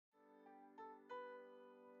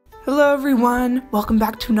Hello everyone! Welcome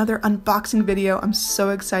back to another unboxing video. I'm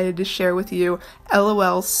so excited to share with you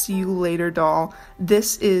LOL See You Later doll.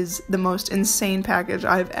 This is the most insane package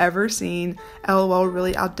I've ever seen. LOL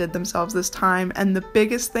really outdid themselves this time, and the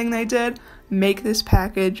biggest thing they did, make this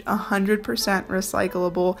package 100%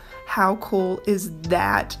 recyclable. How cool is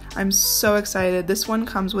that? I'm so excited. This one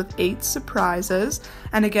comes with 8 surprises,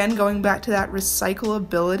 and again, going back to that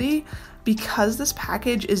recyclability, because this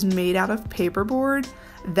package is made out of paperboard,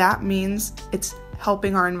 that means it's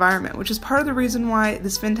helping our environment, which is part of the reason why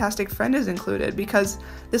this fantastic friend is included, because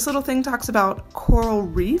this little thing talks about coral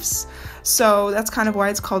reefs. So that's kind of why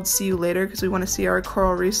it's called See You Later, because we want to see our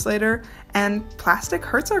coral reefs later, and plastic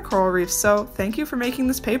hurts our coral reefs, so thank you for making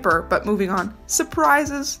this paper. But moving on,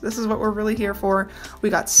 surprises. This is what we're really here for.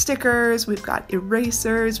 We got stickers, we've got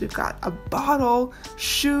erasers, we've got a bottle,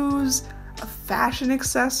 shoes, a fashion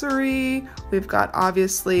accessory, we've got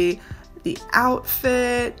obviously the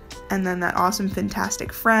outfit, and then that awesome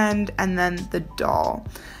fantastic friend, and then the doll.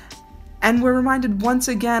 And we're reminded once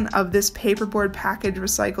again of this paperboard package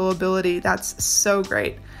recyclability. That's so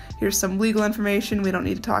great. Here's some legal information, we don't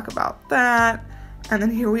need to talk about that. And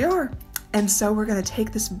then here we are. And so we're gonna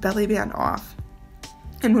take this belly band off.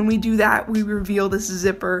 And when we do that, we reveal this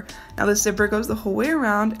zipper. Now the zipper goes the whole way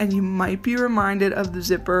around, and you might be reminded of the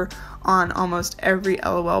zipper on almost every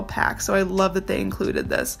LOL pack. So I love that they included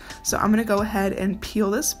this. So I'm gonna go ahead and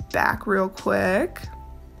peel this back real quick.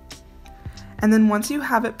 And then once you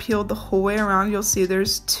have it peeled the whole way around, you'll see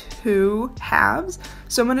there's 2 halves.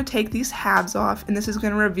 So I'm gonna take these halves off, and this is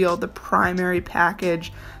gonna reveal the primary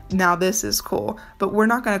package. Now this is cool, but we're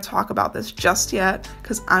not gonna talk about this just yet,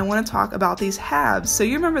 because I wanna talk about these halves. So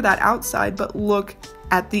you remember that outside, but look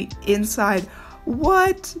at the inside.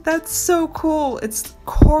 What? That's so cool. It's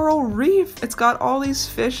coral reef. It's got all these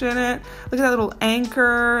fish in it. Look at that little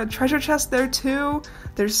anchor, a treasure chest there too.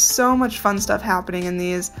 There's so much fun stuff happening in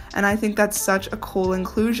these, and I think that's such a cool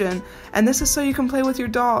inclusion. And this is so you can play with your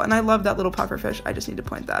doll, and I love that little pufferfish. I just need to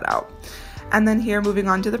point that out. And then here, moving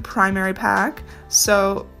on to the primary pack.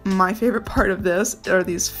 So my favorite part of this are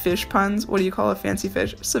these fish puns. What do you call a fancy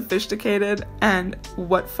fish? Sophisticated. And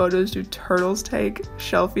what photos do turtles take?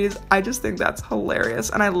 Shelfies. I just think that's hilarious,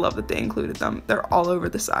 and I love that they included them. They're all over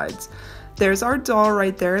the sides. There's our doll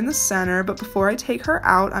right there in the center, but before I take her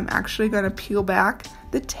out, I'm actually going to peel back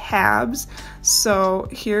the tabs. So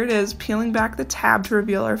here it is, peeling back the tab to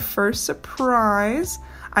reveal our first surprise.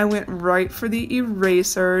 I went right for the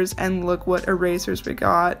erasers, and look what erasers we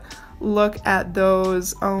got. Look at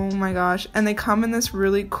those. Oh my gosh. And they come in this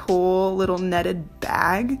really cool little netted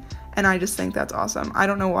bag, and I just think that's awesome. I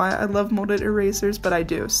don't know why I love molded erasers, but I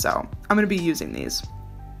do, so I'm going to be using these.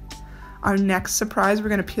 Our next surprise, we're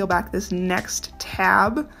going to peel back this next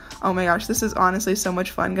tab. Oh my gosh, this is honestly so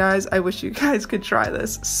much fun, guys. I wish you guys could try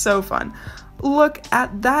this. So fun. Look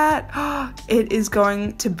at that. It is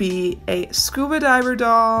going to be a scuba diver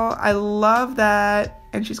doll. I love that.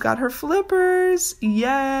 And she's got her flippers.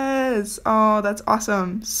 Yes. Oh, that's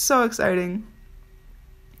awesome. So exciting.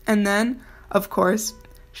 And then, of course,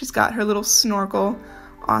 she's got her little snorkel.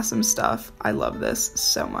 Awesome stuff. I love this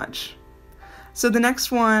so much. So the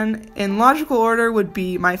next one in logical order would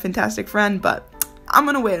be my fantastic friend, but I'm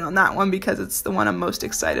gonna wait on that one because it's the one I'm most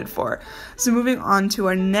excited for. So moving on to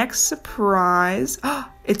our next surprise.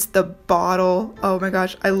 It's the bottle. Oh my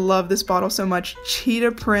gosh, I love this bottle so much.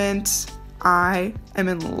 Cheetah print. I am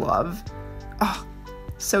in love. Oh,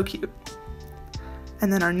 so cute.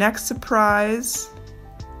 And then our next surprise.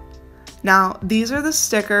 Now, these are the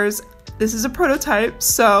stickers. This is a prototype,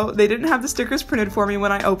 so they didn't have the stickers printed for me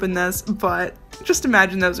when I opened this, but just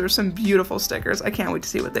imagine those are some beautiful stickers. I can't wait to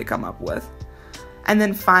see what they come up with. And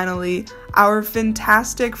then finally, our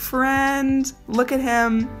fantastic friend. Look at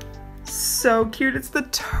him. So cute. It's the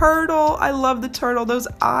turtle. I love the turtle. Those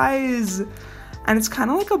eyes. And it's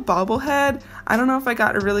kind of like a bobblehead. I don't know if I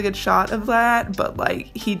got a really good shot of that, but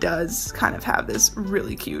like he does kind of have this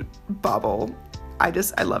really cute bobble. I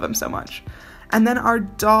love him so much. And then our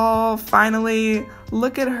doll, finally,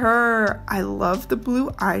 look at her. I love the blue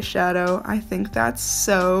eyeshadow. I think that's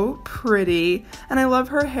so pretty. And I love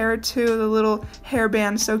her hair too, the little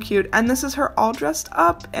hairband, so cute. And this is her all dressed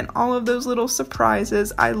up and all of those little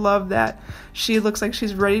surprises. I love that. She looks like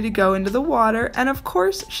she's ready to go into the water. And of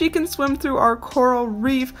course, she can swim through our coral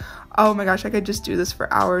reef. Oh my gosh, I could just do this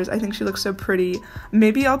for hours. I think she looks so pretty.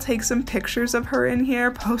 Maybe I'll take some pictures of her in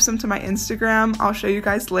here, post them to my Instagram. I'll show you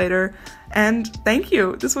guys later. And thank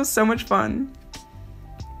you. This was so much fun.